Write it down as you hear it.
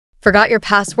Forgot your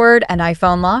password and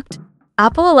iPhone locked?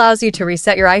 Apple allows you to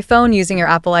reset your iPhone using your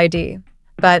Apple ID.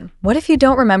 But what if you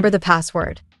don't remember the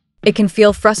password? It can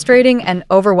feel frustrating and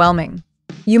overwhelming.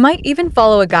 You might even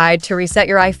follow a guide to reset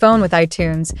your iPhone with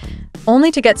iTunes, only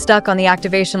to get stuck on the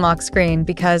activation lock screen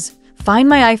because Find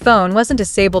My iPhone wasn't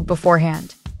disabled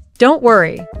beforehand. Don't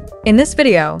worry. In this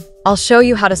video, I'll show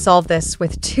you how to solve this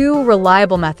with 2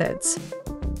 reliable methods.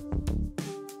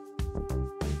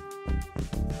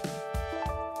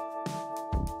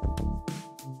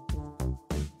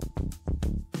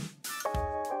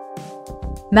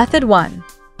 Method 1.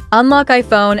 Unlock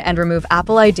iPhone and remove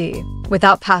Apple ID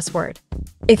without password.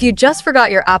 If you just forgot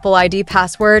your Apple ID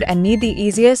password and need the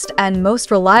easiest and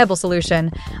most reliable solution,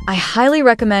 I highly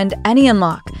recommend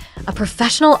AnyUnlock, a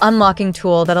professional unlocking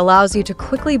tool that allows you to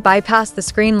quickly bypass the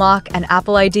screen lock and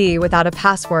Apple ID without a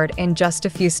password in just a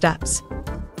few steps.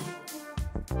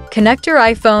 Connect your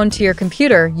iPhone to your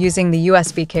computer using the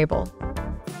USB cable.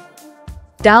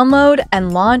 Download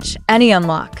and launch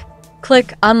AnyUnlock.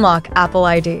 Click Unlock Apple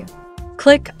ID.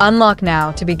 Click Unlock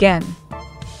Now to begin.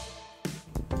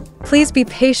 Please be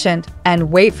patient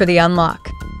and wait for the unlock.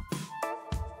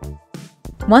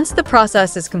 Once the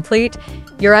process is complete,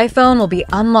 your iPhone will be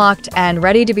unlocked and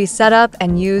ready to be set up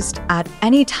and used at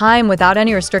any time without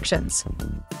any restrictions.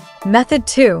 Method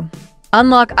 2.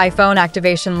 Unlock iPhone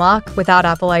activation lock without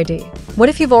Apple ID. What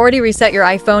if you've already reset your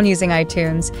iPhone using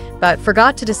iTunes, but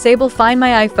forgot to disable Find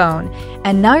My iPhone,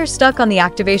 and now you're stuck on the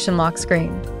activation lock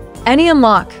screen?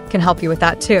 AnyUnlock can help you with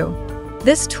that too.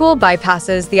 This tool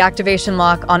bypasses the activation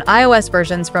lock on iOS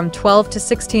versions from 12 to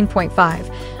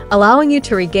 16.5, allowing you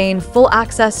to regain full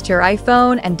access to your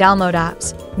iPhone and download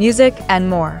apps, music, and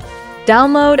more.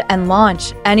 Download and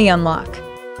launch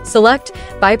AnyUnlock. Select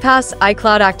Bypass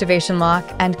iCloud Activation Lock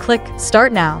and click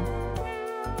Start Now.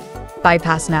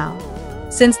 Bypass now.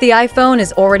 Since the iPhone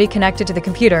is already connected to the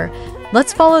computer,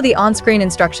 let's follow the on-screen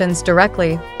instructions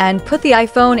directly and put the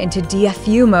iPhone into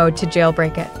DFU mode to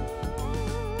jailbreak it.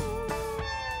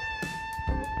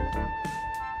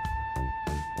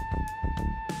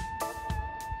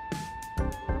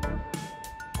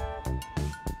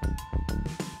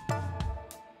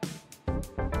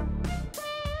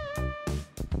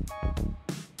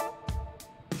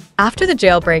 After the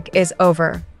jailbreak is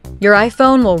over, your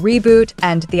iPhone will reboot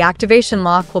and the activation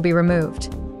lock will be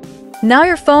removed. Now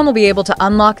your phone will be able to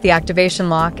unlock the activation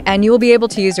lock and you will be able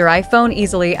to use your iPhone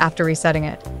easily after resetting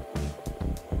it.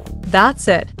 That's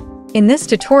it. In this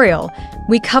tutorial,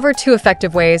 we cover 2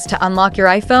 effective ways to unlock your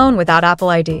iPhone without Apple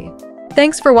ID.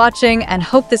 Thanks for watching and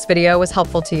hope this video was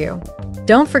helpful to you.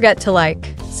 Don't forget to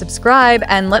like, subscribe,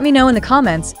 and let me know in the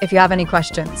comments if you have any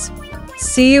questions.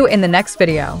 See you in the next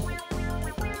video.